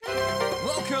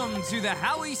Welcome to the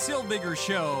Howie Silbiger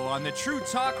Show on the True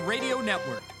Talk Radio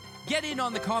Network. Get in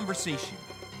on the conversation.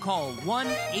 Call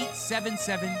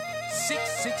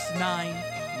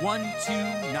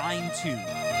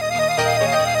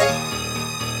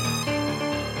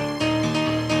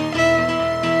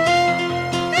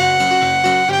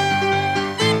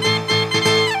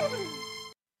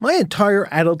My entire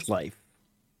adult life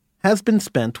has been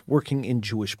spent working in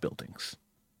Jewish buildings.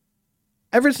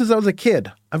 Ever since I was a kid,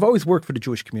 I've always worked for the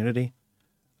Jewish community,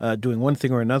 doing one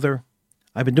thing or another.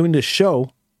 I've been doing this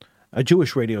show, a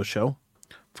Jewish radio show,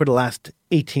 for the last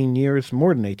 18 years,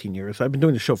 more than 18 years. I've been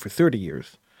doing the show for 30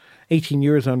 years. 18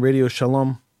 years on Radio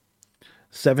Shalom,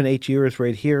 7, 8 years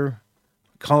right here,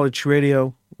 college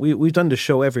radio. We've done the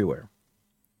show everywhere.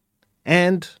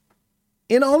 And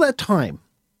in all that time,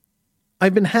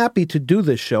 I've been happy to do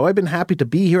this show. I've been happy to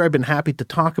be here. I've been happy to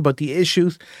talk about the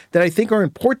issues that I think are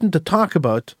important to talk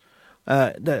about,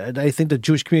 that I think the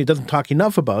Jewish community doesn't talk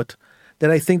enough about, that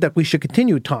I think that we should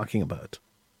continue talking about.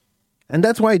 And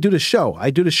that's why I do the show. I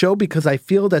do the show because I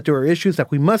feel that there are issues that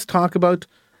we must talk about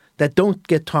that don't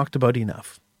get talked about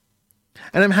enough.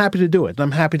 And I'm happy to do it.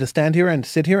 I'm happy to stand here and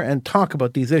sit here and talk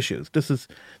about these issues. This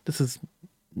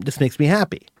makes me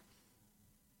happy.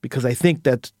 Because I think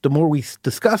that the more we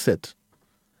discuss it,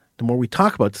 the more we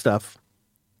talk about stuff,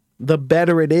 the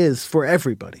better it is for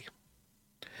everybody.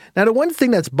 Now, the one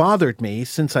thing that's bothered me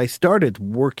since I started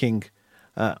working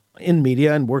in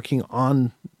media and working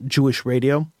on Jewish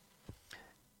radio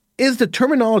is the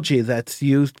terminology that's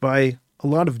used by a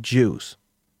lot of Jews.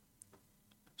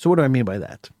 So what do I mean by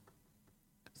that?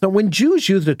 So when Jews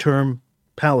use the term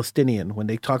Palestinian, when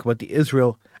they talk about the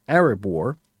Israel-Arab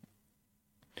war,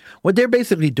 what they're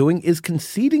basically doing is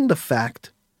conceding the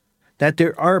fact that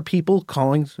there are people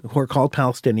who are called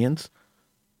Palestinians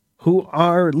who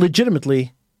are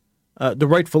legitimately the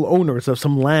rightful owners of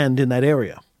some land in that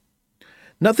area.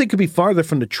 Nothing could be farther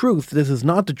from the truth. This is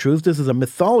not the truth. This is a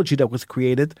mythology that was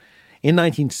created in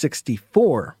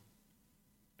 1964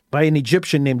 by an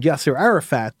Egyptian named Yasser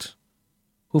Arafat,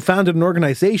 who founded an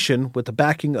organization with the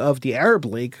backing of the Arab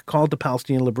League called the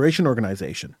Palestinian Liberation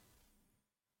Organization.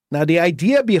 Now, the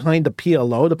idea behind the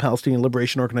PLO, the Palestinian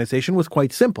Liberation Organization, was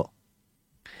quite simple.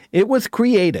 It was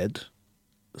created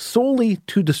solely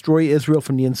to destroy Israel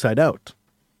from the inside out.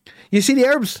 You see, the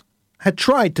Arabs had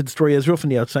tried to destroy Israel from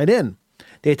the outside in.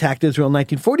 They attacked Israel in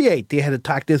 1948. They had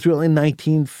attacked Israel in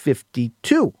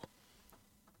 1952.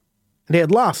 They had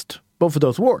lost both of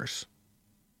those wars.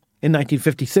 In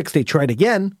 1956, they tried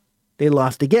again. They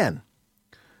lost again.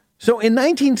 So in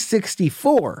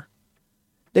 1964,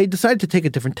 they decided to take a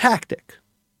different tactic.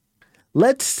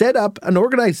 Let's set up an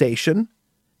organization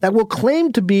that will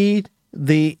claim to be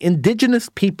the indigenous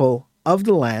people of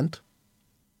the land.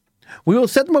 We will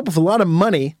set them up with a lot of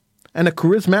money and a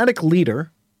charismatic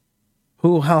leader who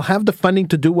will have the funding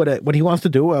to do what he wants to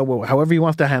do, however he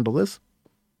wants to handle this.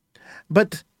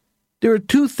 But there are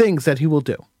two things that he will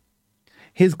do.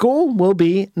 His goal will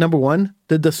be, number one,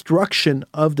 the destruction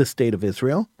of the state of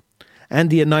Israel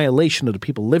and the annihilation of the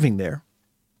people living there.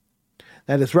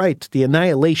 That is right, the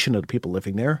annihilation of the people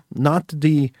living there, not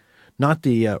the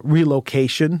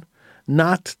relocation,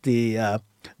 not the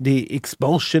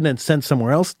expulsion and sent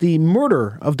somewhere else, the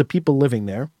murder of the people living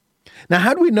there. Now,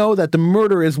 how do we know that the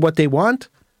murder is what they want?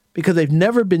 Because they've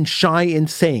never been shy in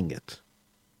saying it.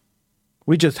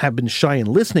 We just have been shy in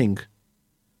listening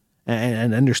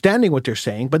and understanding what they're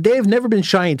saying, but they have never been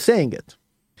shy in saying it.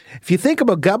 If you think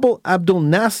about Gamal Abdel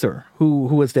Nasser, who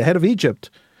was the head of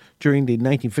Egypt during the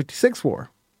 1956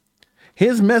 war,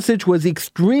 his message was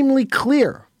extremely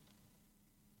clear.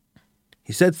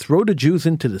 He said, throw the Jews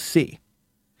into the sea.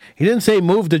 He didn't say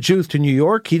move the Jews to New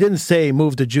York. He didn't say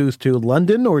move the Jews to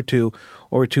London or to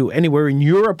anywhere in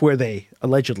Europe where they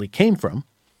allegedly came from.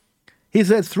 He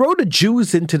said, throw the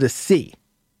Jews into the sea.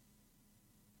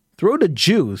 Throw the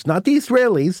Jews, not the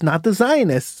Israelis, not the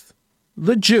Zionists,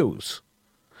 the Jews.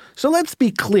 So let's be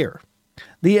clear.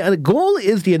 The goal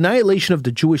is the annihilation of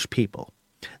the Jewish people.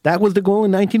 That was the goal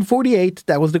in 1948.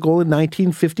 That was the goal in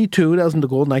 1952. That was the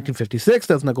goal in 1956.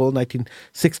 That was the goal in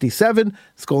 1967.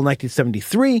 It's the goal in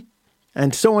 1973.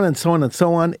 And so on and so on and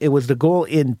so on. It was the goal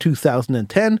in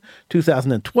 2010,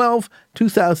 2012,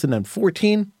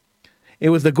 2014. It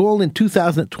was the goal in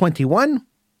 2021,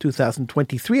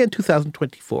 2023, and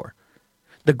 2024.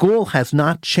 The goal has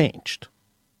not changed.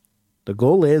 The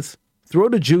goal is throw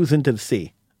the Jews into the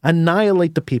sea.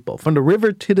 Annihilate the people from the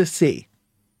river to the sea.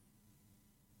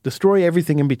 Destroy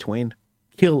everything in between.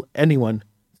 Kill anyone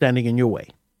standing in your way.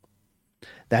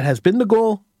 That has been the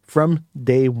goal from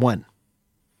day one.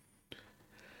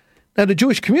 Now, the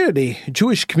Jewish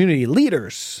community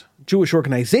leaders, Jewish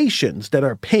organizations that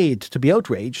are paid to be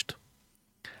outraged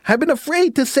have been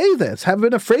afraid to say this, have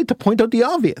been afraid to point out the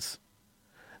obvious.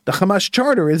 The Hamas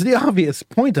Charter is the obvious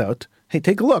point out. Hey,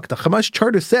 take a look. The Hamas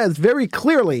Charter says very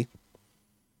clearly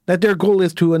that their goal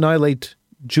is to annihilate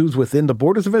Jews within the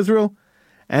borders of Israel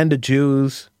and the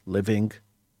Jews living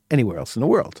anywhere else in the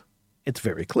world. It's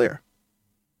very clear.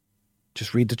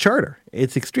 Just read the charter.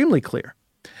 It's extremely clear.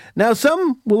 Now,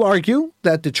 some will argue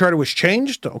that the charter was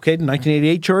changed. Okay, the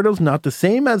 1988 charter is not the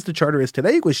same as the charter is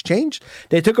today. It was changed.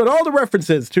 They took out all the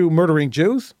references to murdering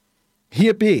Jews.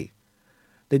 Yippee.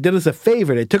 They did us a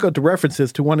favor. They took out the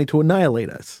references to wanting to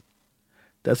annihilate us.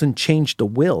 Doesn't change the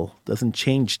will. Doesn't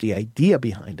change the idea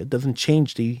behind it. Doesn't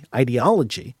change the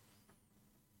ideology.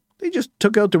 They just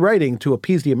took out the writing to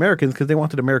appease the Americans because they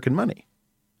wanted American money.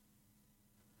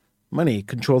 Money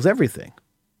controls everything.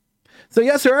 So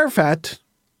Yasser Arafat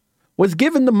was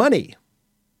given the money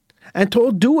and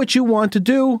told, do what you want to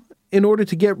do in order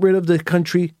to get rid of the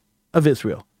country of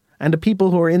Israel and the people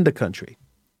who are in the country.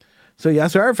 So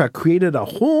Yasser Arafat created a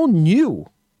whole new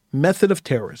method of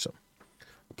terrorism.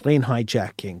 Plane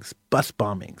hijackings, bus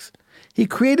bombings. He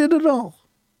created it all.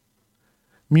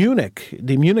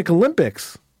 The Munich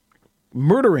Olympics,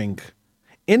 murdering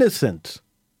innocent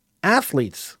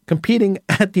athletes competing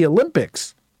at the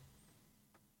Olympics.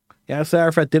 Yasser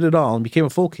Arafat did it all and became a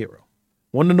folk hero.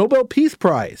 Won the Nobel Peace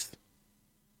Prize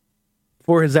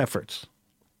for his efforts.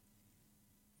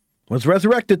 Was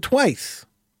resurrected twice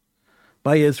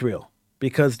by Israel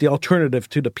because the alternative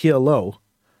to the PLO,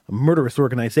 a murderous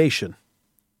organization,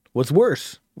 was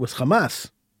worse, was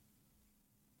Hamas.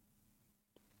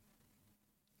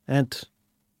 And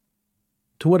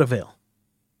to what avail?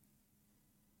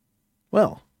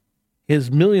 Well,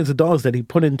 his millions of dollars that he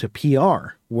put into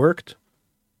PR worked.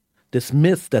 This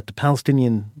myth that the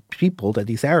Palestinian people, that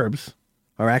these Arabs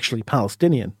are actually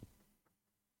Palestinian,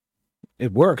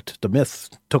 it worked. The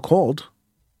myth took hold.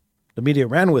 The media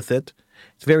ran with it.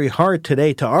 It's very hard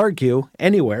today to argue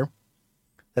anywhere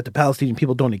that the Palestinian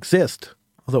people don't exist,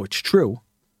 although it's true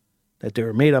that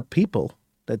they're made-up people,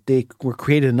 that they were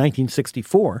created in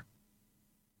 1964.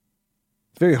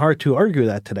 It's very hard to argue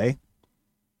that today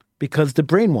because the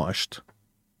brainwashed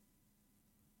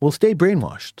will stay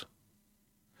brainwashed.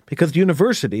 Because the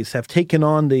universities have taken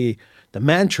on the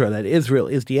mantra that Israel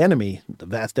is the enemy, the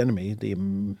vast enemy,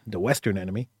 the Western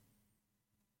enemy,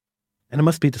 and it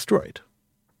must be destroyed.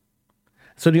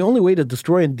 So the only way to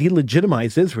destroy and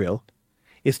delegitimize Israel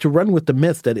is to run with the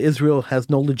myth that Israel has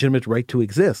no legitimate right to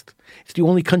exist. It's the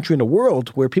only country in the world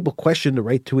where people question the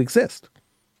right to exist.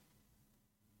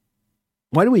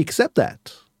 Why do we accept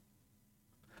that?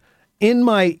 In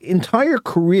my entire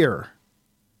career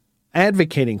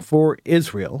advocating for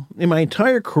Israel, in my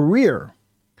entire career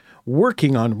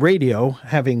working on radio,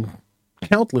 having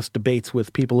countless debates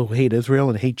with people who hate Israel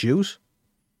and hate Jews,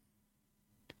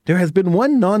 there has been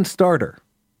one non-starter.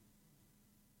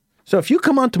 So if you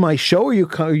come onto my show or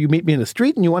you meet me in the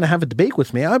street and you want to have a debate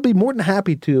with me, I'll be more than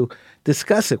happy to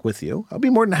discuss it with you. I'll be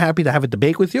more than happy to have a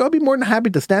debate with you. I'll be more than happy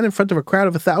to stand in front of a crowd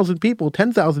of 1,000 people,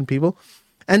 10,000 people,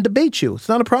 and debate you. It's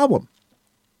not a problem.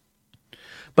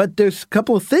 But there's a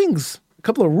couple of things, a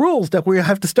couple of rules that we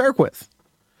have to start with.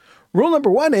 Rule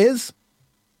number one is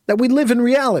that we live in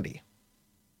reality.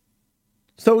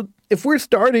 So if we're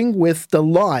starting with the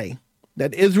lie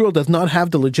that Israel does not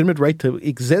have the legitimate right to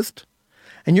exist,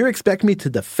 and you're expecting me to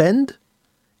defend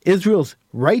Israel's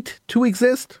right to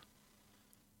exist,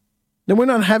 then we're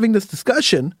not having this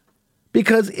discussion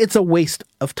because it's a waste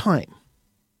of time.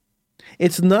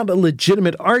 It's not a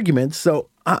legitimate argument, so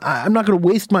I'm not going to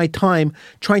waste my time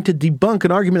trying to debunk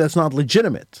an argument that's not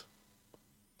legitimate.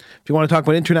 If you want to talk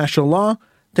about international law,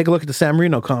 take a look at the San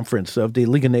Marino Conference of the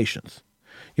League of Nations.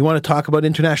 You want to talk about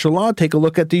international law, take a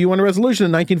look at the UN resolution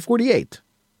in 1948,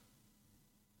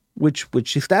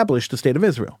 which established the state of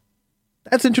Israel.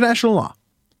 That's international law.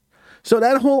 So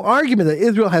that whole argument that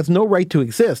Israel has no right to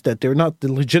exist, that they're not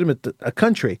the legitimate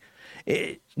country,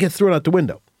 it gets thrown out the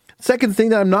window. Second thing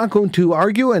that I'm not going to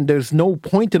argue, and there's no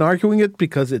point in arguing it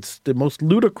because it's the most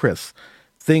ludicrous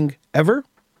thing ever,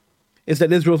 is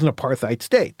that Israel's an apartheid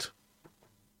state.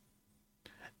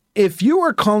 If you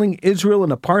are calling Israel an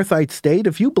apartheid state,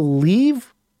 if you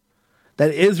believe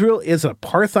that Israel is an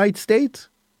apartheid state,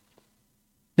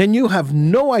 then you have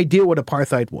no idea what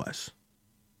apartheid was.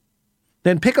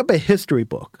 Then pick up a history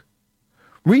book.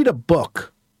 Read a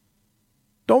book.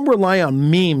 Don't rely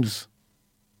on memes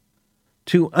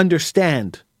to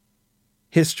understand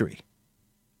history.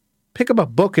 Pick up a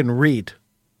book and read.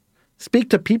 Speak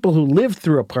to people who lived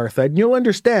through apartheid, and you'll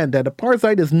understand that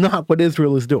apartheid is not what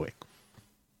Israel is doing.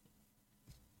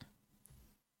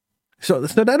 So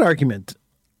that argument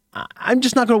I'm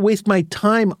just not going to waste my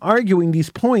time arguing these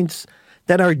points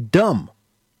that are dumb.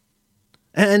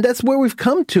 And that's where we've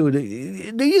come to.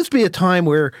 There used to be a time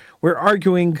where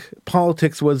arguing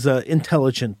politics was an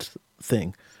intelligent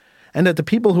thing, and that the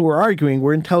people who were arguing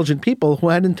were intelligent people who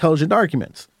had intelligent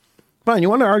arguments. Fine, you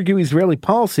want to argue Israeli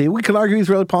policy? We could argue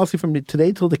Israeli policy from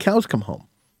today till the cows come home.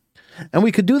 And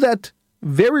we could do that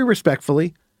very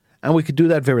respectfully, and we could do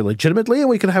that very legitimately, and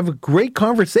we could have a great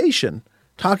conversation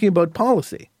talking about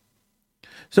policy.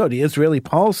 So the Israeli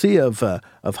policy of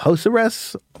house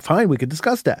arrests, fine, we could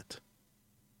discuss that.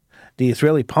 The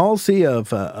Israeli policy of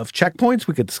checkpoints,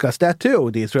 we could discuss that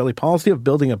too. The Israeli policy of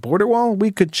building a border wall,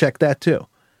 we could check that too.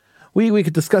 We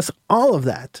could discuss all of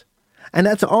that. And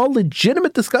that's all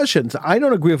legitimate discussions. I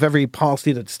don't agree with every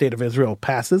policy that the state of Israel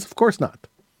passes. Of course not.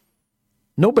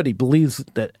 Nobody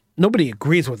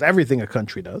agrees with everything a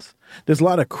country does. There's a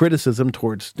lot of criticism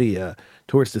towards the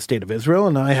state of Israel,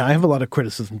 and I have a lot of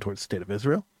criticism towards the state of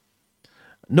Israel.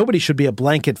 Nobody should be a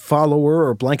blanket follower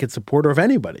or blanket supporter of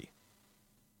anybody.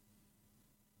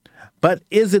 But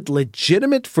is it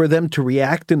legitimate for them to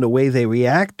react in the way they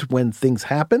react when things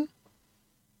happen?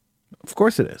 Of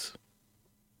course it is.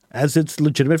 As it's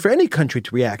legitimate for any country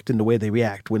to react in the way they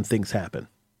react when things happen.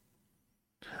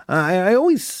 I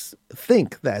always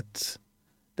think that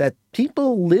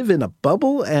people live in a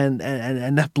bubble and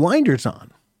have blinders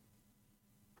on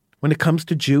when it comes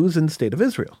to Jews in the state of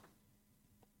Israel.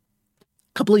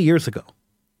 A couple of years ago,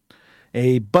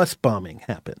 a bus bombing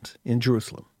happened in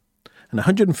Jerusalem. And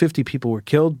 150 people were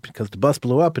killed because the bus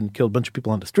blew up and killed a bunch of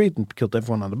people on the street and killed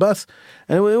everyone on the bus.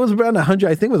 And it was around 100,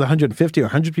 I think it was 150 or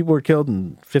 100 people were killed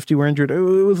and 50 were injured. It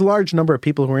was a large number of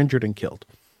people who were injured and killed.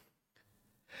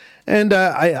 And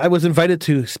I was invited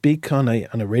to speak on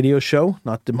a radio show,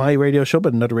 not my radio show,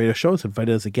 but another radio show. I was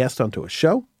invited as a guest onto a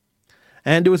show.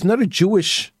 And there was another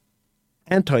Jewish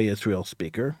anti-Israel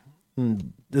speaker.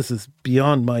 And this is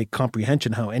beyond my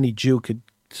comprehension how any Jew could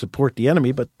support the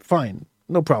enemy, but fine,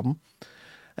 no problem.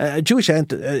 A Jewish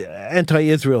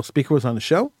anti-Israel speaker was on the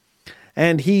show,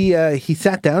 and he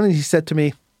sat down and he said to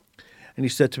me,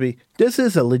 this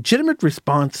is a legitimate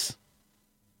response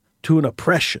to an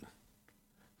oppression.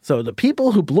 So the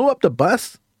people who blew up the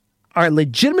bus are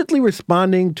legitimately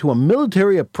responding to a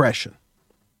military oppression.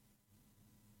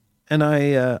 And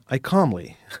I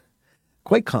calmly,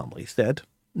 quite calmly said,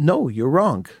 no, you're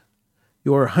wrong.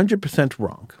 You're 100%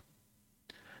 wrong.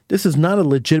 This is not a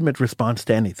legitimate response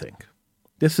to anything.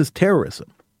 This is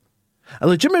terrorism. A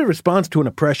legitimate response to an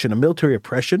oppression, a military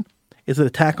oppression, is an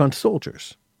attack on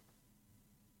soldiers.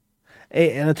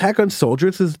 An attack on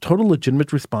soldiers is a total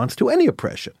legitimate response to any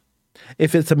oppression.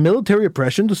 If it's a military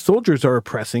oppression, the soldiers are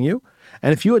oppressing you.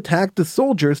 And if you attack the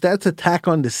soldiers, that's an attack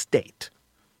on the state.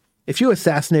 If you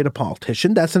assassinate a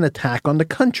politician, that's an attack on the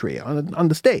country, on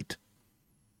the state.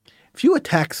 If you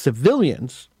attack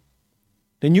civilians,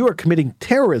 then you are committing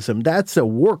terrorism. That's a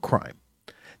war crime.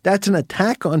 That's an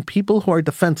attack on people who are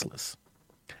defenseless.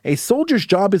 A soldier's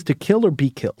job is to kill or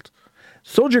be killed.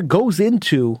 Soldier goes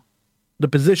into the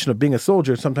position of being a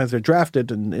soldier. Sometimes they're drafted,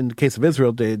 and in the case of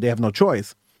Israel, they have no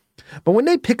choice. But when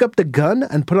they pick up the gun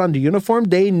and put on the uniform,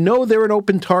 they know they're an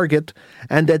open target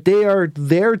and that they are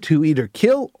there to either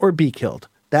kill or be killed.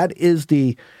 That is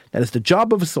the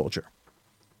job of a soldier.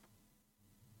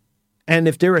 And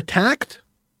if they're attacked,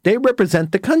 they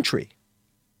represent the country.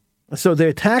 So the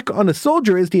attack on a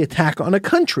soldier is the attack on a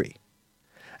country.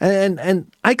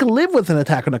 And I can live with an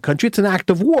attack on a country. It's an act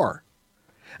of war.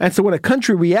 And so when a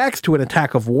country reacts to an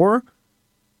attack of war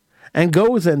and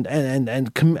goes and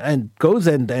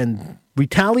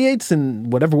retaliates in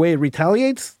whatever way it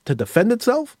retaliates to defend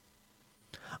itself,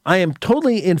 I am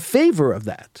totally in favor of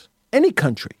that. Any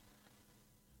country.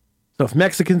 So if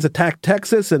Mexicans attacked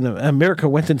Texas and America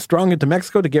went in strong into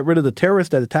Mexico to get rid of the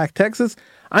terrorists that attacked Texas,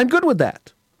 I'm good with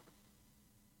that.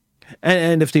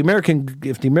 And if the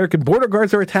American border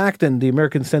guards are attacked and the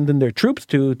Americans send in their troops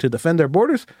to defend their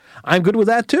borders, I'm good with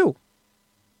that too.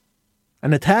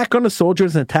 An attack on a soldier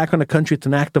is an attack on a country. It's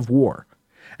an act of war.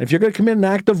 And if you're going to commit an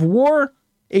act of war,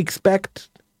 expect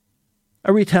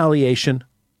a retaliation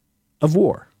of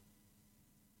war.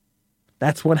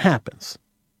 That's what happens.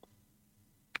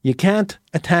 You can't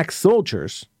attack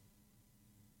soldiers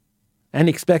and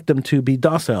expect them to be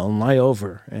docile and lie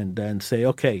over and say,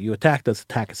 okay, you attacked us,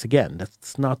 attack us again.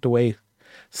 That's not the way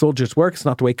soldiers work. It's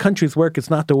not the way countries work. It's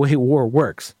not the way war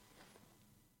works.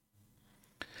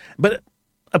 But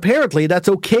apparently that's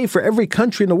okay for every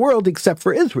country in the world except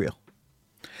for Israel.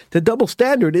 The double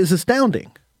standard is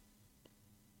astounding.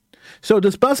 So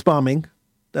this bus bombing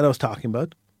that I was talking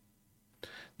about,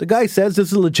 the guy says this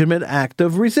is a legitimate act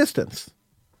of resistance.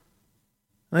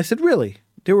 And I said, really?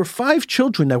 there were 5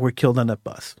 children that were killed on that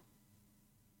bus.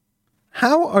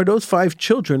 How are those 5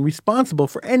 children responsible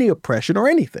for any oppression or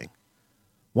anything?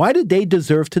 Why did they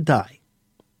deserve to die?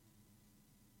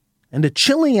 And the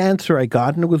chilling answer I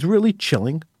got, and it was really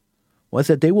chilling, was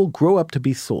that they will grow up to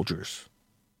be soldiers.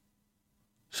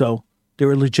 So they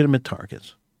were legitimate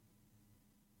targets.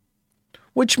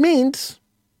 Which means,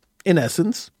 in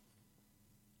essence,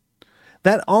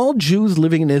 that all Jews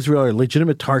living in Israel are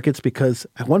legitimate targets because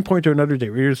at one point or another they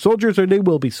were either soldiers or they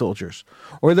will be soldiers.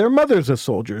 Or their mothers are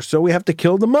soldiers, so we have to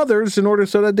kill the mothers in order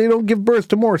so that they don't give birth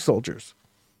to more soldiers.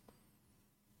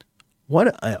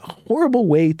 What a horrible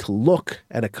way to look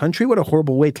at a country. What a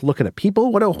horrible way to look at a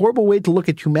people. What a horrible way to look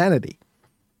at humanity.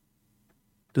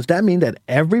 Does that mean that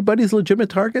everybody's a legitimate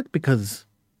target? Because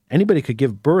anybody could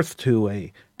give birth to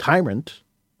a tyrant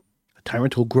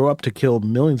who'll grow up to kill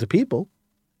millions of people.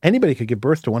 Anybody could give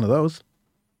birth to one of those.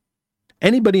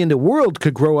 Anybody in the world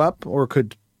could grow up or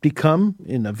could become,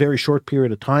 in a very short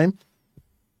period of time,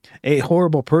 a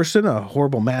horrible person, a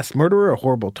horrible mass murderer, a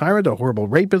horrible tyrant, a horrible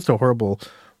rapist, a horrible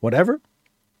whatever.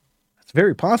 It's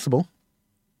very possible.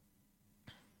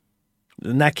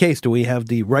 In that case, do we have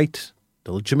the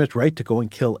legitimate right to go and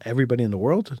kill everybody in the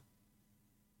world?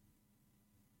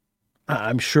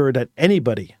 I'm sure that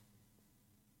anybody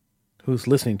who's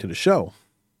listening to the show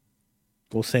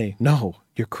will say, no,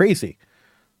 you're crazy.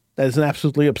 That is an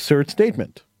absolutely absurd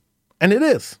statement. And it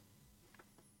is.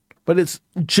 But it's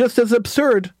just as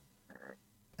absurd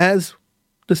as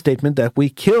the statement that we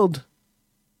killed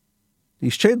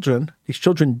these children. These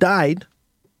children died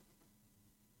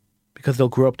because they'll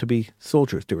grow up to be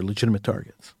soldiers. They were legitimate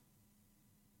targets.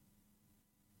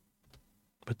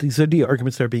 But these are the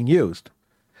arguments that are being used.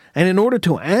 And in order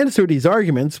to answer these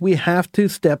arguments, we have to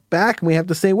step back and we have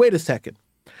to say, wait a second.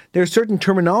 There's certain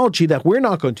terminology that we're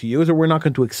not going to use or we're not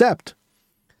going to accept.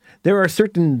 There are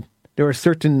certain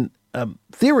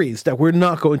theories that we're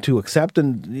not going to accept,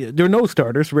 and there are no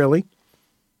starters, really.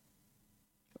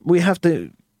 We have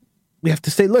to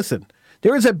say, listen,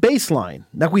 there is a baseline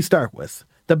that we start with.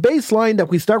 The baseline that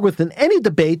we start with in any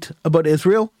debate about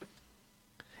Israel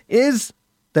is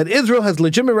that Israel has a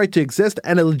legitimate right to exist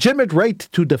and a legitimate right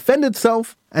to defend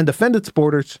itself and defend its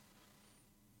borders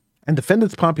and defend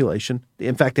its population.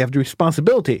 In fact, they have the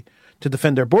responsibility to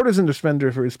defend their borders and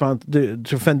to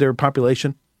defend their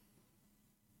population.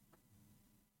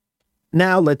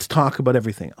 Now let's talk about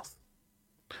everything else.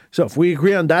 So if we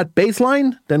agree on that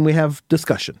baseline, then we have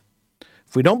discussion.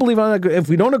 If we don't agree on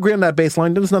that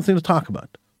baseline, then there's nothing to talk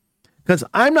about. Because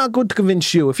I'm not going to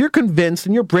convince you. If you're convinced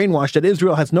and you're brainwashed that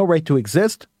Israel has no right to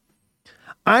exist,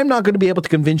 I'm not going to be able to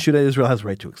convince you that Israel has a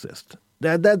right to exist.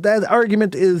 That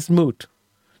argument is moot.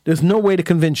 There's no way to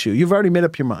convince you. You've already made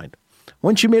up your mind.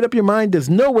 Once you made up your mind, there's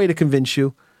no way to convince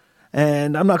you,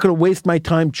 and I'm not going to waste my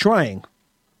time trying.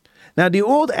 Now, the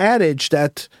old adage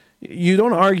that you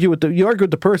argue with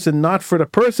the person, not for the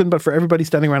person, but for everybody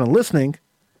standing around and listening,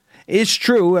 is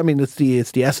true. I mean, it's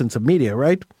the essence of media,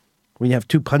 right? When you have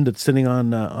two pundits sitting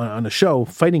on a show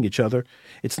fighting each other,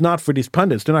 it's not for these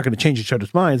pundits. They're not going to change each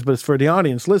other's minds, but it's for the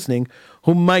audience listening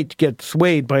who might get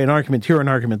swayed by an argument here, an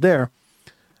argument there.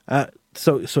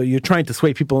 So you're trying to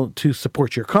sway people to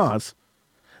support your cause.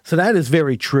 So that is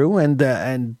very true, and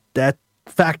that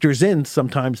factors in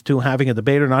sometimes to having a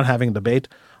debate or not having a debate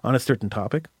on a certain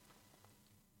topic.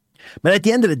 But at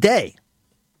the end of the day,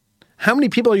 how many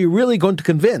people are you really going to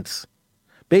convince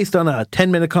based on a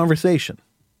 10-minute conversation,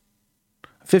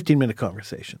 a 15-minute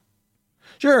conversation?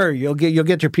 Sure, you'll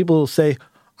get your people who say,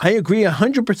 I agree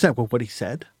 100% with what he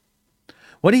said.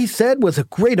 What he said was a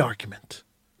great argument.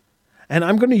 And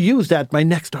I'm going to use that my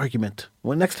next argument.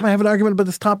 Well, next time I have an argument about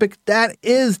this topic, that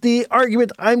is the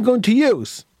argument I'm going to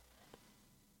use.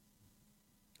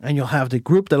 And you'll have the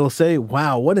group that'll say,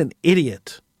 wow, what an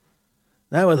idiot.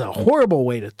 That was a horrible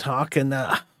way to talk. And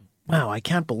wow, I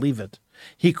can't believe it.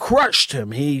 He crushed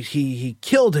him. He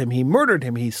killed him. He murdered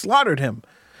him. He slaughtered him.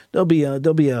 There'll be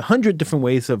 100 different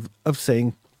ways of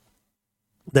saying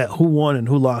that who won and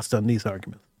who lost on these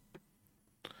arguments.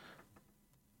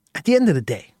 At the end of the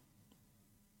day,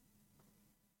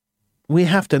 we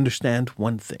have to understand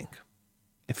one thing.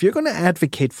 If you're going to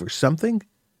advocate for something,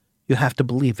 you have to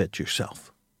believe it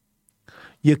yourself.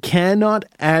 You cannot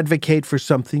advocate for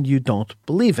something you don't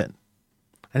believe in.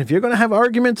 And if you're going to have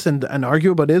arguments and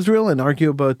argue about Israel and argue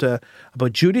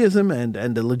about Judaism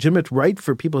and the legitimate right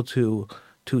for people to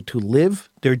live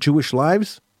their Jewish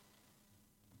lives,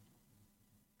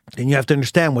 then you have to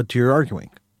understand what you're arguing.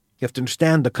 You have to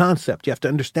understand the concept. You have to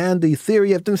understand the theory.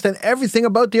 You have to understand everything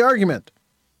about the argument.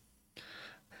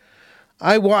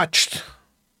 I watched,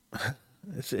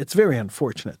 it's very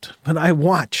unfortunate, but I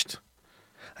watched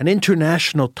an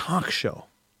international talk show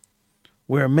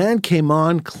where a man came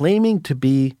on claiming to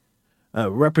be a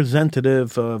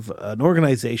representative of an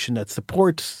organization that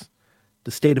supports the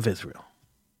state of Israel.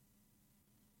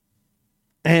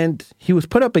 And he was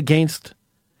put up against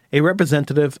a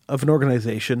representative of an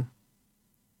organization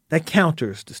that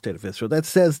counters the state of Israel, that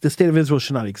says the state of Israel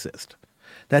should not exist,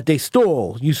 that they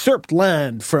stole, usurped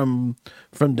land from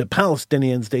the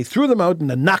Palestinians. They threw them out in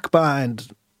the Nakba, and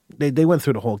they went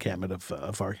through the whole gamut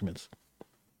of arguments.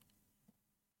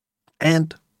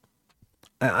 And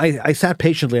I sat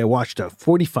patiently. I watched a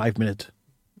 45-minute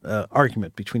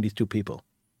argument between these two people.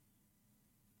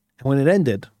 And when it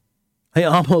ended, I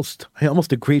almost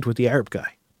agreed with the Arab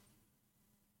guy.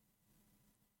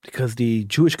 Because the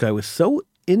Jewish guy was so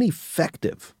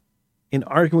ineffective in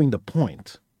arguing the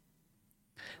point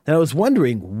that I was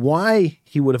wondering why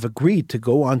he would have agreed to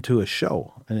go onto a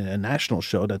show, a national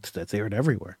show that's aired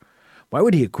everywhere. Why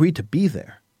would he agree to be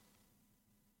there?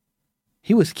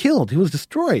 He was killed. He was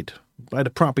destroyed by the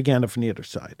propaganda from the other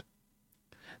side.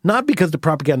 Not because the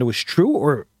propaganda was true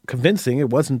or convincing.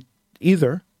 It wasn't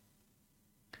either.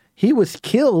 He was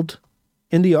killed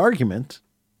in the argument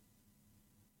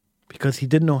because he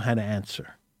didn't know how to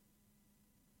answer.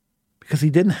 Because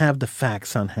he didn't have the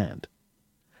facts on hand.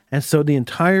 And so the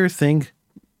entire thing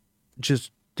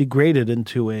just degraded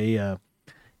into a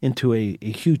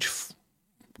huge,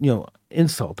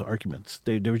 insult to arguments.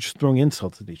 They were just throwing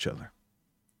insults at each other.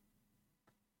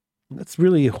 That's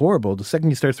really horrible. The second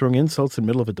you start throwing insults in the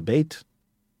middle of a debate,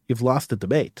 you've lost the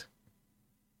debate.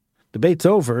 Debate's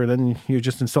over, and then you're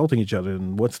just insulting each other,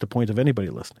 and what's the point of anybody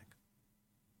listening?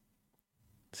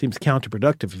 Seems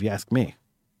counterproductive if you ask me.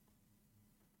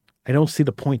 I don't see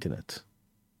the point in it.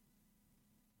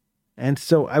 And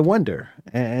so I wonder,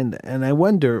 and I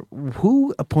wonder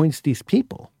who appoints these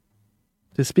people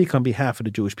to speak on behalf of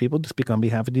the Jewish people, to speak on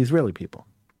behalf of the Israeli people.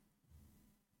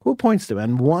 Who appoints them,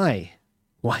 and why?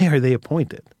 Why are they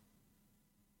appointed?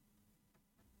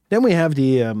 Then we have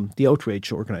the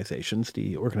outrage organizations,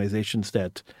 the organizations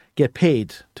that get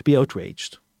paid to be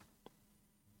outraged.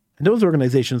 And those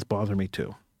organizations bother me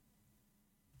too.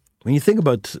 When you think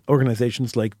about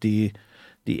organizations like the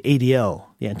ADL,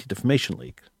 the Anti-Defamation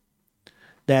League,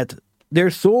 that their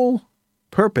sole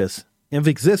purpose of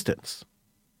existence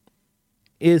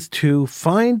is to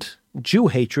find Jew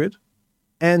hatred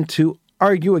and to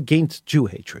argue against Jew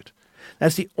hatred.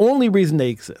 That's the only reason they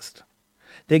exist.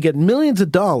 They get millions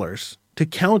of dollars to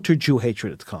counter Jew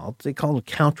hatred, it's called. They call it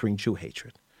countering Jew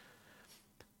hatred.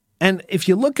 And if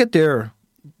you look at their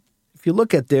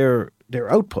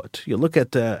output, you look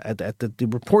at the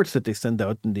reports that they send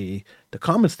out and the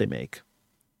comments they make,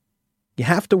 you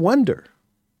have to wonder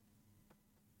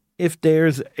if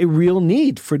there's a real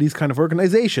need for these kind of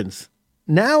organizations.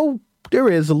 Now there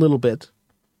is a little bit.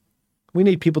 We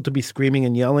need people to be screaming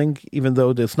and yelling, even though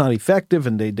it's not effective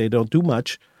and they don't do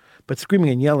much. But screaming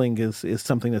and yelling is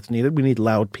something that's needed. We need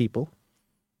loud people.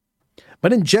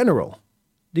 But in general,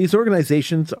 these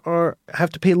organizations have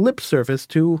to pay lip service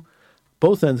to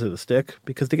both ends of the stick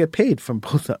because they get paid from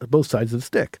both sides of the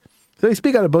stick. So they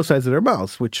speak out of both sides of their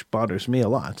mouths, which bothers me a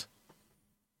lot.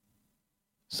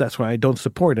 So that's why I don't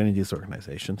support any of these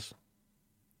organizations.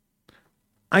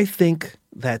 I think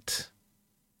that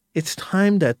it's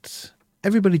time that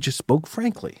everybody just spoke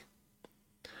frankly.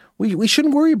 We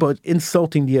shouldn't worry about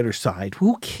insulting the other side.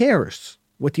 Who cares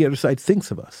what the other side thinks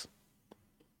of us?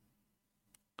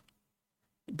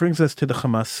 It brings us to the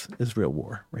Hamas-Israel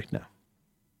war right now.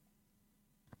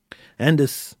 And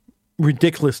this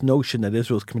ridiculous notion that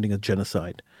Israel is committing a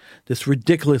genocide. This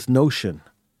ridiculous notion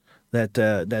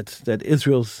that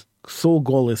Israel's sole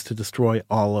goal is to destroy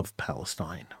all of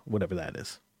Palestine, whatever that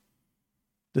is.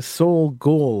 The sole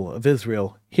goal of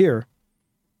Israel here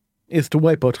is to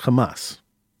wipe out Hamas.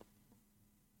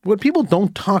 What people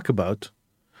don't talk about,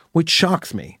 which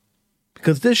shocks me,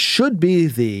 because this should be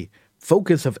the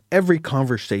focus of every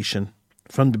conversation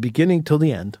from the beginning till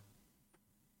the end.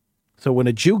 So when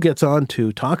a Jew gets on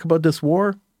to talk about this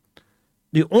war,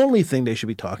 the only thing they should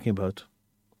be talking about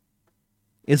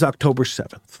is October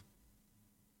 7th.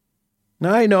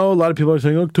 Now, I know a lot of people are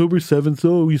saying October 7th,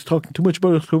 oh, he's talking too much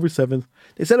about October 7th.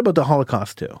 They said about the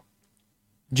Holocaust too.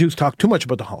 Jews talk too much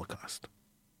about the Holocaust.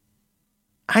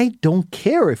 I don't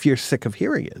care if you're sick of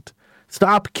hearing it.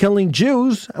 Stop killing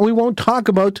Jews and we won't talk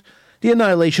about the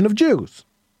annihilation of Jews.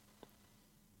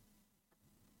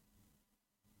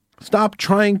 Stop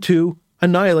trying to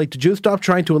annihilate the Jews. Stop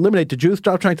trying to eliminate the Jews.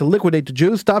 Stop trying to liquidate the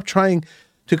Jews. Stop trying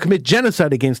to commit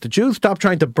genocide against the Jews. Stop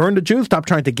trying to burn the Jews. Stop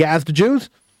trying to gas the Jews.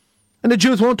 And the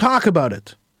Jews won't talk about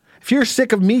it. If you're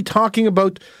sick of me talking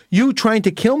about you trying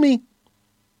to kill me,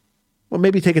 well,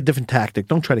 maybe take a different tactic.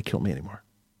 Don't try to kill me anymore.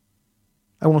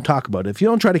 I won't talk about it. If you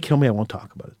don't try to kill me, I won't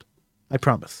talk about it. I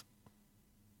promise.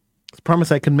 It's a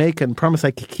promise I can make and a promise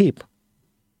I can keep.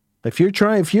 If you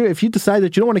decide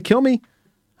that you don't want to kill me,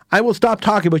 I will stop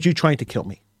talking about you trying to kill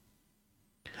me.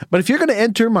 But if you're going to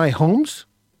enter my homes,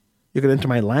 you're going to enter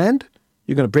my land,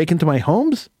 you're going to break into my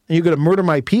homes, and you're going to murder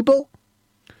my people,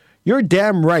 you're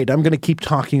damn right I'm going to keep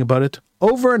talking about it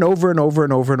over and over and over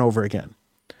and over and over again.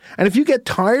 And if you get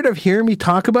tired of hearing me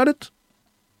talk about it,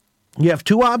 you have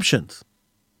two options.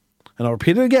 And I'll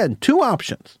repeat it again, two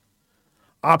options.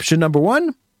 Option number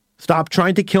one, stop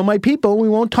trying to kill my people. We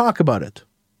won't talk about it.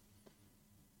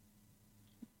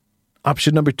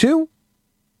 Option number two,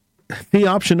 the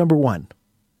option number one.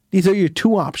 These are your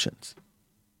two options.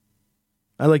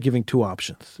 I like giving two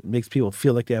options. It makes people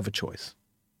feel like they have a choice.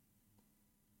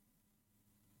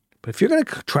 But if you're going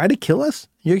to try to kill us,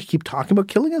 you're going to keep talking about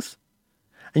killing us,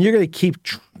 and you're going to keep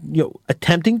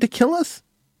attempting to kill us,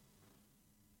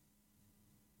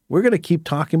 we're going to keep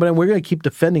talking about it, and we're going to keep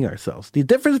defending ourselves. The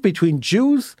difference between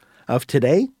Jews of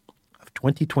today, of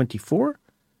 2024,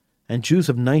 and Jews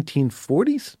of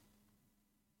 1940s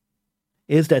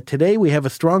is that today we have a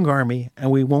strong army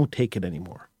and we won't take it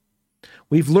anymore.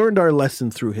 We've learned our lesson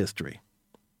through history.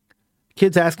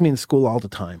 Kids ask me in school all the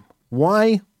time,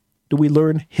 why do we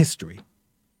learn history?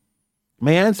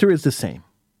 My answer is the same.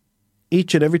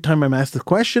 Each and every time I'm asked the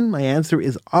question, my answer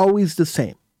is always the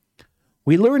same.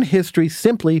 We learn history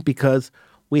simply because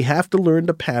we have to learn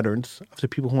the patterns of the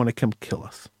people who want to come kill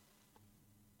us.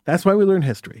 That's why we learn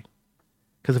history.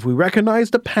 Because if we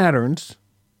recognize the patterns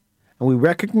and we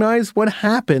recognize what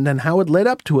happened and how it led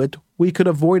up to it, we could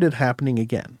avoid it happening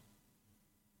again.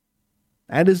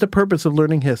 That is the purpose of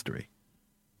learning history.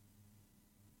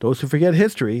 Those who forget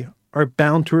history are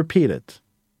bound to repeat it.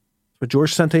 That's what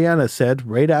George Santayana said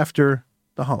right after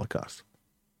the Holocaust.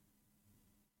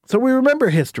 So we remember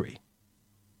history.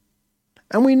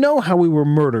 And we know how we were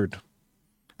murdered.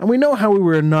 And we know how we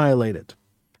were annihilated.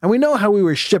 And we know how we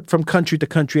were shipped from country to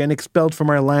country and expelled from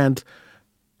our land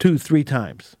 2-3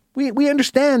 times. We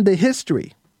understand the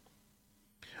history.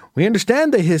 We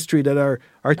understand the history that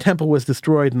our temple was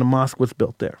destroyed and the mosque was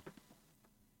built there.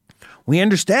 We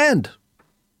understand.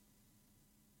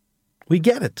 We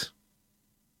get it.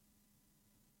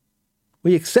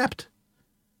 We accept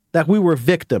that we were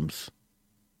victims.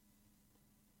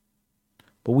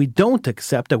 But we don't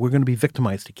accept that we're going to be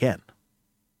victimized again.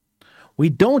 We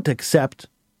don't accept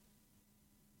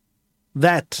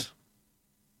that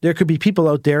there could be people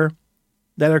out there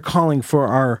that are calling for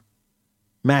our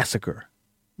massacre.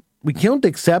 We can't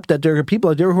accept that there are people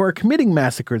out there who are committing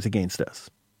massacres against us.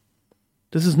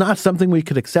 This is not something we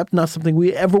could accept, not something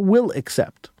we ever will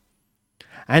accept.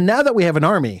 And now that we have an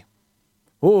army,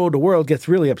 the world gets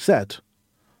really upset.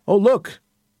 Oh, look,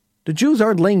 the Jews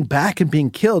aren't laying back and being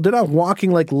killed. They're not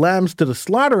walking like lambs to the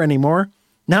slaughter anymore.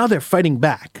 Now they're fighting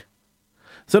back.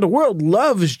 So the world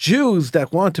loves Jews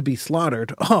that want to be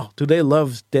slaughtered. Oh, do they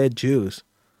love dead Jews?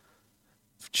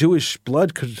 If Jewish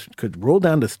blood could roll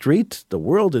down the street, the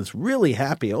world is really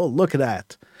happy. Oh, look at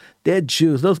that. Dead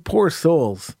Jews, those poor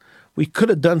souls. We could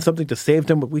have done something to save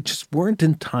them, but we just weren't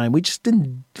in time. We just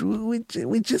didn't.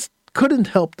 We just couldn't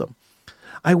help them.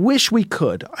 I wish we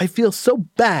could. I feel so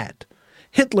bad.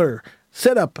 Hitler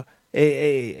set up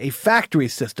a factory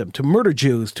system to murder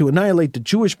Jews, to annihilate the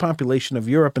Jewish population of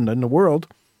Europe and the world.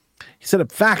 He set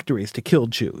up factories to kill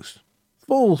Jews.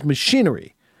 Full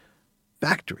machinery.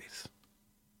 Factories.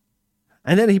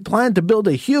 And then he planned to build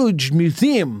a huge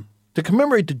museum to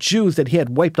commemorate the Jews that he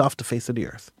had wiped off the face of the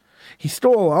earth. He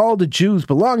stole all the Jews'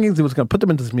 belongings. He was going to put them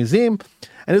into this museum.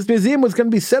 And this museum was going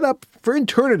to be set up for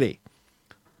eternity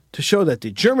to show that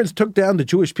the Germans took down the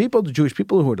Jewish people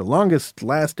who were the longest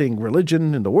lasting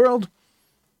religion in the world.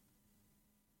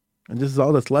 And this is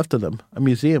all that's left of them, a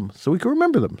museum. So we can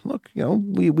remember them. Look,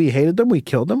 we hated them, we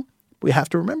killed them. We have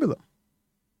to remember them.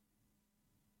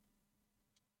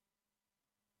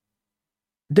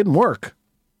 It didn't work,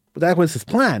 but that was his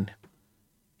plan.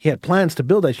 He had plans to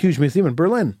build that huge museum in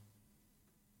Berlin.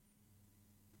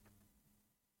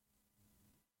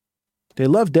 They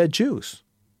love dead Jews.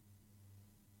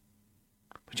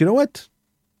 But you know what?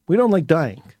 We don't like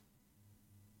dying.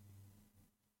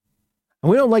 And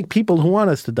we don't like people who want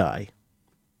us to die.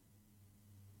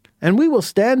 And we will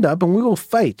stand up and we will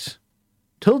fight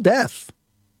till death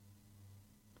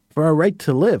for our right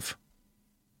to live.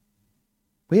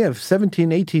 We have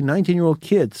 17, 18, 19-year-old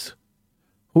kids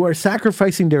who are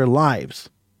sacrificing their lives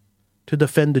to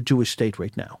defend the Jewish state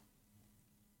right now.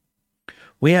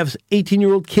 We have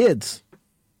 18-year-old kids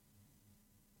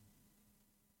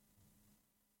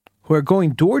who are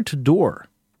going door to door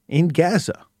in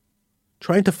Gaza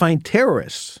trying to find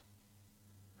terrorists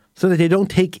so that they don't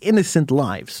take innocent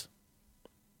lives.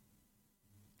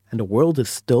 And the world is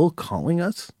still calling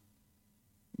us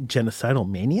genocidal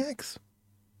maniacs?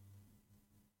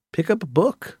 Pick up a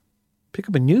book. Pick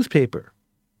up a newspaper.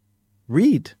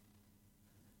 Read.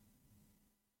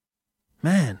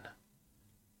 Man,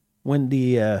 when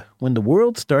the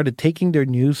world started taking their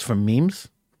news from memes,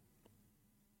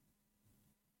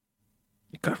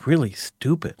 it got really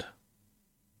stupid.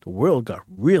 The world got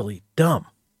really dumb.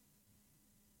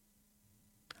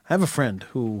 I have a friend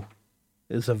who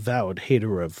is a avowed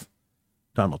hater of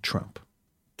Donald Trump.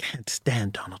 Can't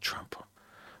stand Donald Trump.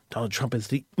 Donald Trump is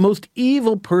the most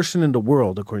evil person in the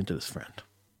world, according to this friend.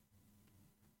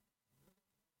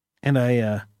 And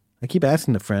I keep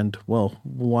asking the friend, well,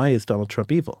 why is Donald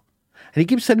Trump evil? And he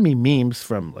keeps sending me memes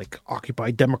from like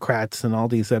Occupy Democrats and all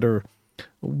these other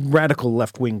radical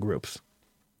left-wing groups.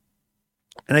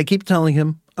 And I keep telling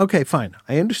him, okay, fine.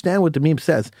 I understand what the meme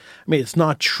says. I mean, it's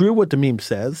not true what the meme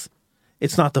says.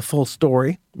 It's not the full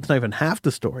story. It's not even half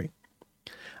the story.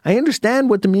 I understand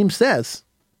what the meme says,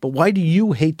 but why do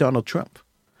you hate Donald Trump?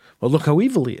 Well, look how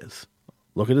evil he is.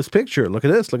 Look at this picture. Look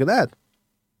at this. Look at that.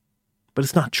 But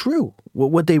it's not true.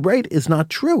 What they write is not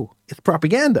true. It's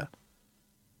propaganda.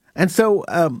 And so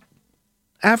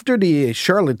after the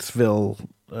Charlottesville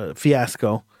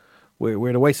fiasco,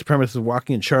 where the white supremacists were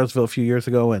walking in Charlottesville a few years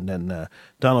ago, and then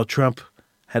Donald Trump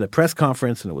had a press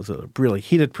conference, and it was a really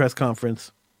heated press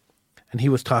conference, and he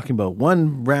was talking about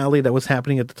one rally that was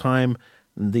happening at the time,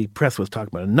 and the press was talking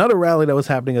about another rally that was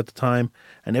happening at the time,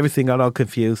 and everything got all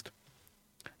confused.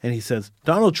 And he says,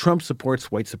 Donald Trump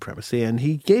supports white supremacy, and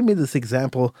he gave me this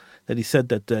example that he said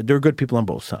that there are good people on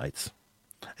both sides.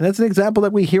 And that's an example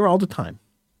that we hear all the time.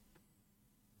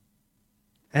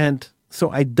 And so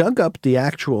I dug up the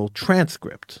actual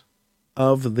transcript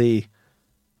of the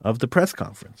press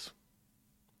conference.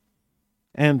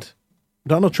 And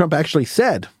Donald Trump actually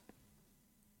said,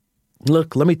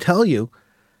 look, let me tell you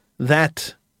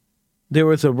that there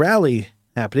was a rally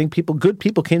happening. Good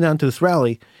people came down to this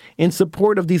rally in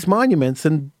support of these monuments,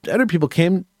 and other people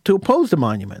came to oppose the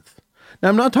monuments. Now,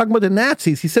 I'm not talking about the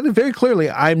Nazis. He said it very clearly.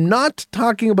 I'm not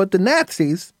talking about the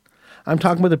Nazis. I'm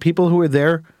talking about the people who were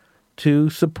there to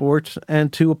support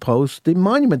and to oppose the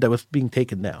monument that was being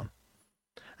taken down.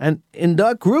 And in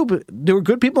that group, there were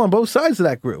good people on both sides of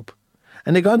that group.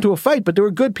 And they got into a fight, but there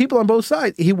were good people on both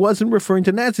sides. He wasn't referring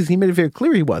to Nazis. He made it very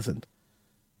clear he wasn't.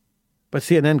 But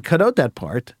CNN cut out that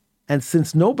part. And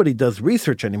since nobody does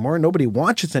research anymore, nobody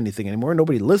watches anything anymore,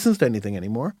 nobody listens to anything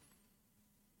anymore,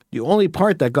 the only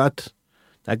part that got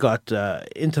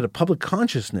into the public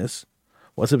consciousness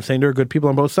was him saying there are good people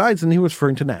on both sides, and he was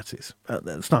referring to Nazis.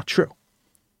 That's not true.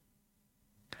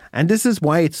 And this is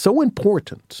why it's so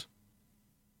important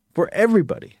for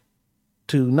everybody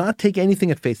to not take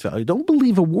anything at face value. Don't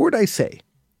believe a word I say.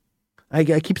 I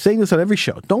keep saying this on every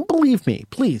show. Don't believe me.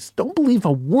 Please, don't believe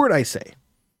a word I say.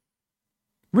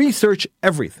 Research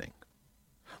everything.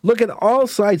 Look at all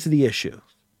sides of the issue.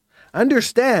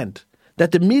 Understand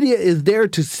that the media is there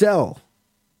to sell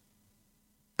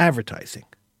advertising.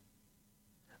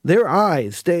 Their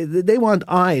eyes, they want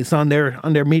eyes on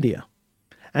their media.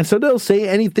 And so they'll say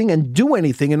anything and do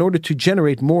anything in order to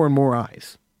generate more and more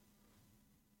eyes.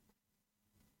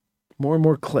 More and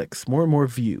more clicks, more and more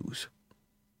views.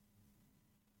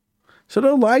 So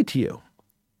they'll lie to you.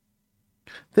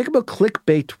 Think about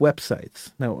clickbait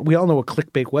websites. Now, we all know what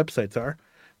clickbait websites are.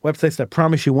 Websites that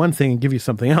promise you one thing and give you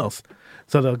something else.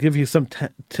 So they'll give you some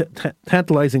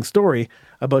tantalizing story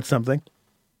about something,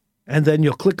 and then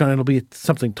you'll click on it, it'll be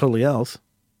something totally else.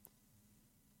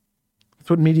 That's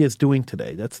what media is doing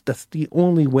today. That's the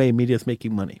only way media is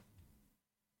making money.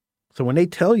 So when they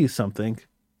tell you something,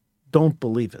 don't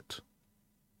believe it.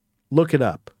 Look it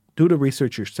up. Do the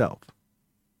research yourself.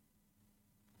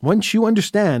 Once you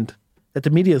understand that the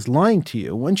media is lying to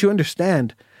you, once you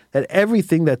understand that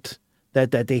everything that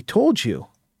they told you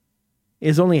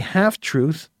is only half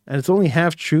truth, and it's only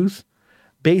half truth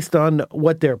based on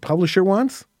what their publisher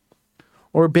wants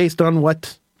or based on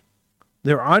what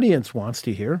their audience wants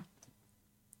to hear,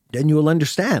 then you will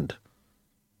understand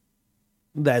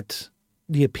that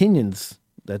the opinions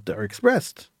that are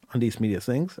expressed on these media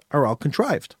things are all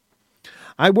contrived.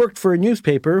 I worked for a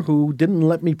newspaper who didn't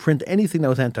let me print anything that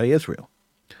was anti-Israel.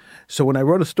 So when I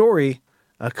wrote a story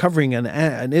covering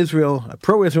a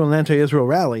pro-Israel and anti-Israel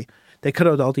rally, they cut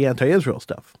out all the anti-Israel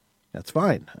stuff. That's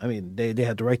fine. I mean, they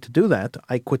had the right to do that.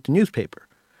 I quit the newspaper.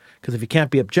 Because if you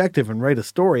can't be objective and write a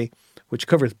story which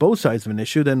covers both sides of an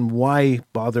issue, then why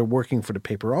bother working for the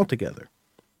paper altogether?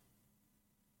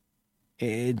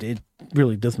 It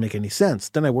really doesn't make any sense.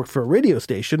 Then I worked for a radio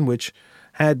station which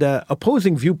had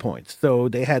opposing viewpoints. So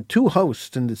they had two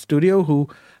hosts in the studio who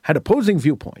had opposing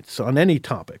viewpoints on any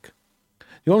topic.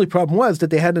 The only problem was that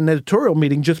they had an editorial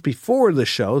meeting just before the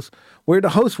shows where the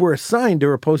hosts were assigned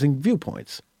their opposing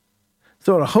viewpoints.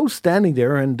 So the host standing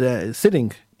there and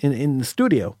sitting in the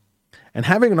studio and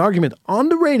having an argument on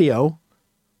the radio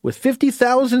with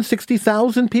 50,000,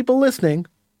 60,000 people listening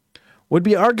would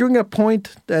be arguing a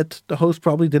point that the host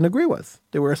probably didn't agree with.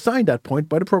 They were assigned that point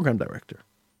by the program director.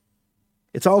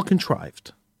 It's all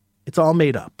contrived. It's all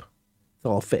made up. It's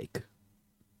all fake.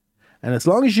 And as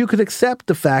long as you could accept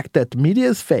the fact that the media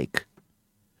is fake,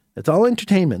 it's all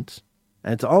entertainment,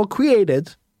 and it's all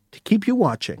created to keep you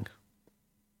watching,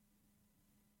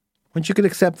 once you could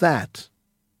accept that,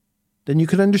 then you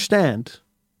could understand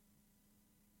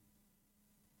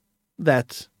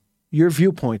that your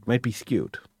viewpoint might be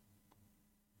skewed.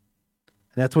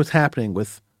 And that's what's happening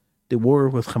with the war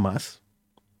with Hamas.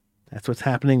 That's what's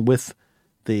happening with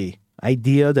the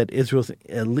idea that Israel's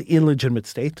an illegitimate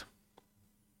state.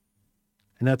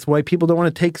 And that's why people don't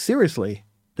want to take seriously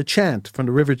the chant from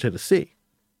the river to the sea,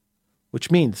 which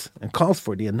means and calls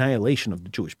for the annihilation of the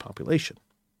Jewish population.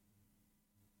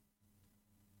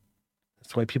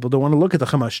 That's why people don't want to look at the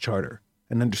Hamas charter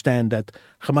and understand that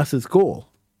Hamas's goal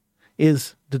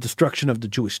is the destruction of the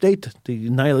Jewish state, the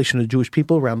annihilation of the Jewish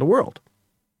people around the world.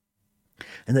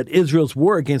 And that Israel's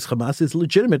war against Hamas is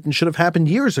legitimate and should have happened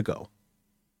years ago.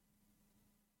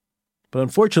 But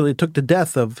unfortunately, it took the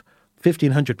death of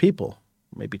 1,500 people,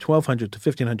 maybe 1,200 to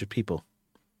 1,500 people,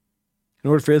 in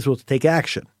order for Israel to take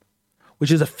action, which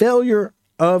is a failure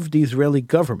of the Israeli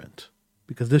government,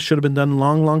 because this should have been done a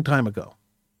long, long time ago.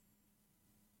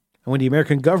 And when the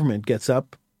American government gets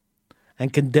up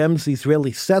and condemns the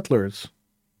Israeli settlers,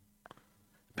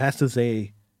 passes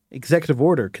a executive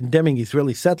order condemning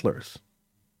Israeli settlers,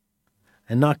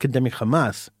 and not condemning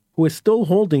Hamas, who is still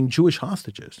holding Jewish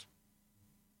hostages,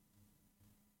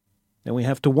 then we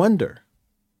have to wonder,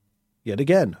 yet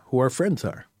again, who our friends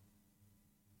are.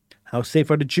 How safe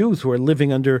are the Jews who are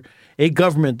living under a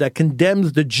government that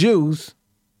condemns the Jews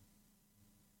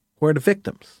who are the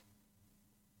victims?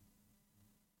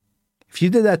 If you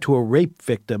did that to a rape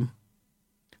victim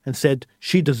and said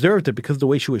she deserved it because of the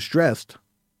way she was dressed,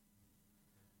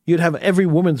 you'd have every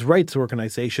women's rights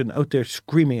organization out there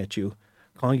screaming at you,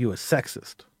 calling you a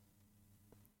sexist.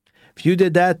 If you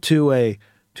did that to a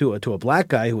black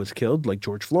guy who was killed, like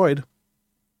George Floyd,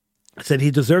 said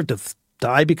he deserved to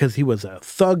die because he was a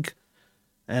thug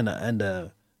and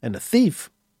a thief,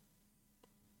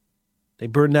 they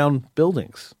burned down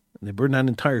buildings and they burned down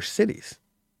entire cities.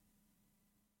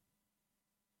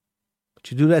 But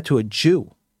you do that to a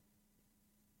Jew,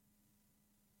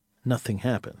 nothing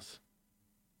happens.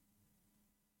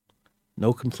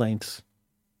 No complaints,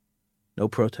 no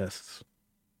protests,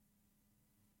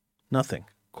 nothing.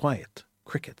 Quiet,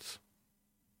 crickets.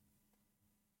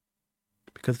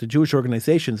 Because the Jewish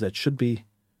organizations that should be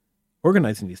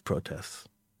organizing these protests,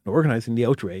 organizing the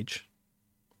outrage,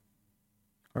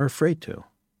 are afraid to.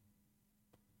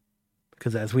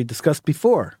 Because as we discussed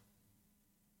before,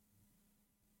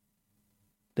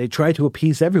 they try to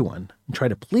appease everyone and try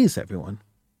to please everyone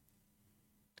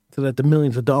so that the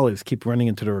millions of dollars keep running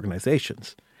into their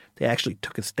organizations. They actually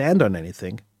took a stand on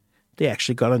anything. They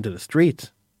actually got onto the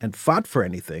street and fought for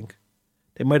anything.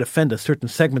 They might offend a certain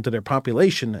segment of their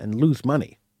population and lose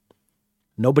money.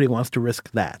 Nobody wants to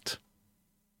risk that.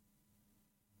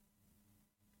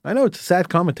 I know it's a sad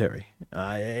commentary.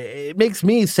 It makes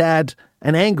me sad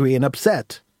and angry and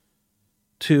upset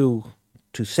to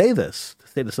say this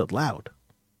out loud.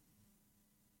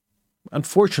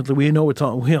 Unfortunately,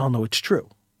 we all know it's true.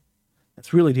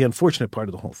 That's really the unfortunate part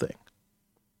of the whole thing.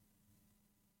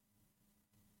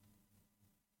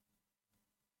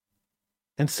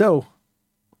 And so,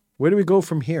 where do we go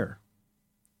from here?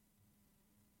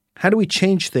 How do we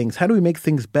change things? How do we make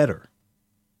things better?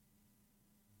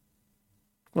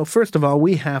 Well, first of all,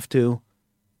 we have to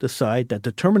decide that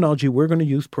the terminology we're going to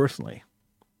use personally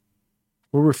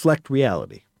will reflect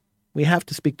reality. We have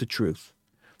to speak the truth.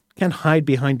 We can't hide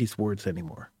behind these words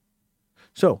anymore.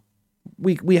 So,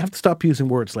 we have to stop using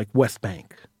words like West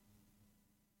Bank.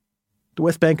 The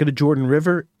West Bank of the Jordan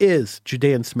River is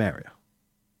Judea and Samaria.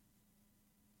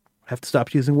 We have to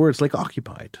stop using words like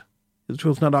occupied.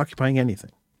 Israel's not occupying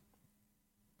anything.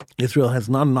 Israel has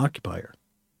not an occupier.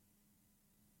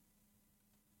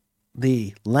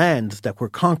 The lands that were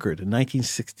conquered in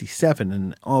 1967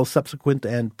 and all subsequent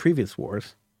and previous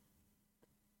wars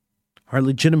are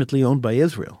legitimately owned by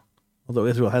Israel. Although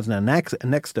Israel hasn't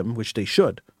annexed them, which they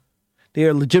should. They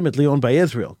are legitimately owned by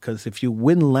Israel, because if you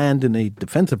win land in a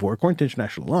defensive war, according to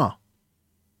international law,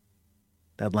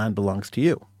 that land belongs to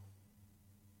you.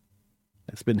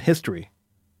 It's been history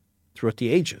throughout the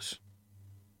ages.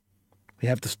 We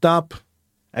have to stop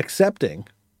accepting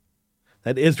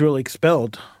that Israel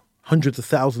expelled hundreds of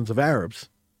thousands of Arabs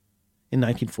in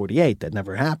 1948. That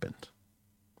never happened.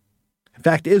 In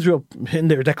fact, Israel, in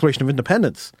their Declaration of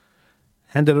Independence,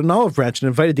 handed an olive branch and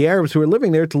invited the Arabs who were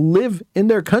living there to live in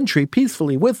their country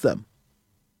peacefully with them.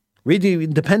 Read the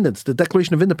Independence, the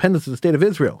Declaration of Independence of the State of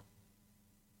Israel.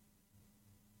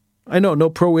 I know no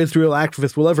pro-Israel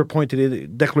activist will ever point to the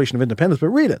Declaration of Independence, but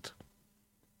read it.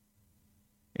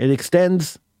 It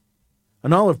extends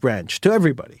an olive branch to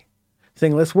everybody,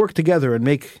 saying let's work together and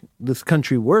make this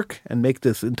country work and make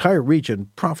this entire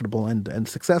region profitable and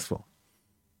successful.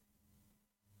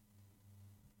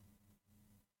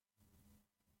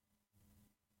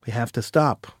 We have to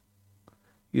stop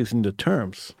using the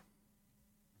terms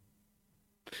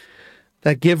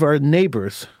that give our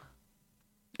neighbors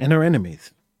and our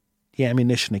enemies the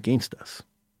ammunition against us.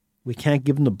 We can't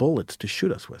give them the bullets to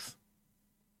shoot us with.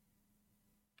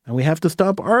 And we have to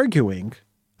stop arguing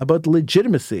about the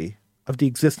legitimacy of the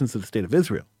existence of the State of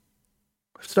Israel.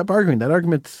 We have to stop arguing. That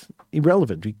argument's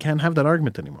irrelevant. We can't have that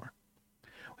argument anymore.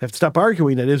 We have to stop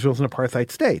arguing that Israel's an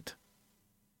apartheid state.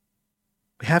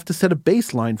 We have to set a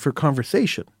baseline for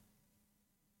conversation.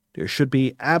 There should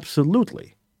be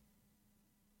absolutely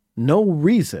no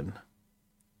reason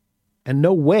and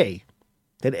no way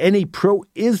that any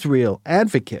pro-Israel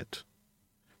advocate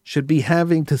should be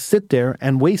having to sit there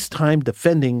and waste time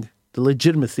defending the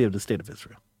legitimacy of the State of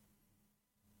Israel.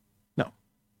 No.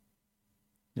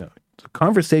 The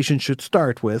conversation should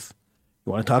start with,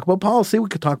 you want to talk about policy? We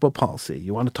could talk about policy.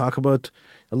 You want to talk about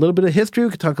a little bit of history?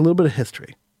 We could talk a little bit of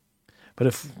history.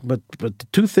 But the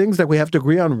two things that we have to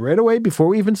agree on right away before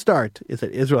we even start is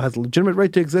that Israel has a legitimate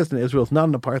right to exist and Israel is not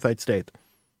an apartheid state.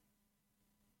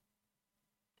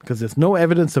 Because there's no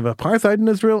evidence of apartheid in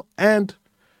Israel and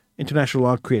international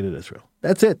law created Israel.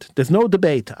 That's it. There's no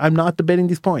debate. I'm not debating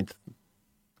these points.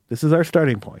 This is our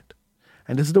starting point.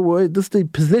 And this is the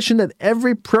position that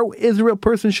every pro-Israel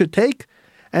person should take,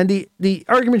 and the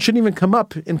argument shouldn't even come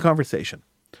up in conversation.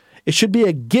 It should be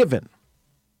a given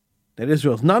that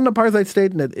Israel is not an apartheid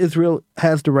state and that Israel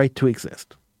has the right to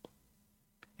exist.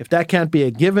 If that can't be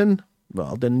a given,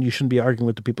 well, then you shouldn't be arguing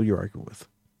with the people you're arguing with.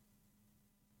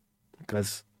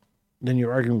 Because then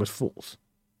you're arguing with fools.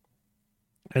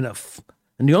 And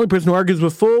the only person who argues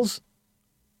with fools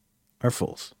are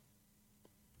fools.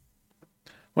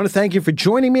 I want to thank you for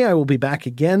joining me. I will be back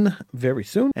again very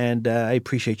soon. And I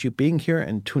appreciate you being here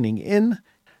and tuning in.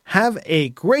 Have a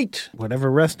great, whatever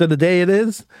rest of the day it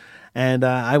is. And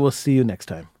I will see you next time.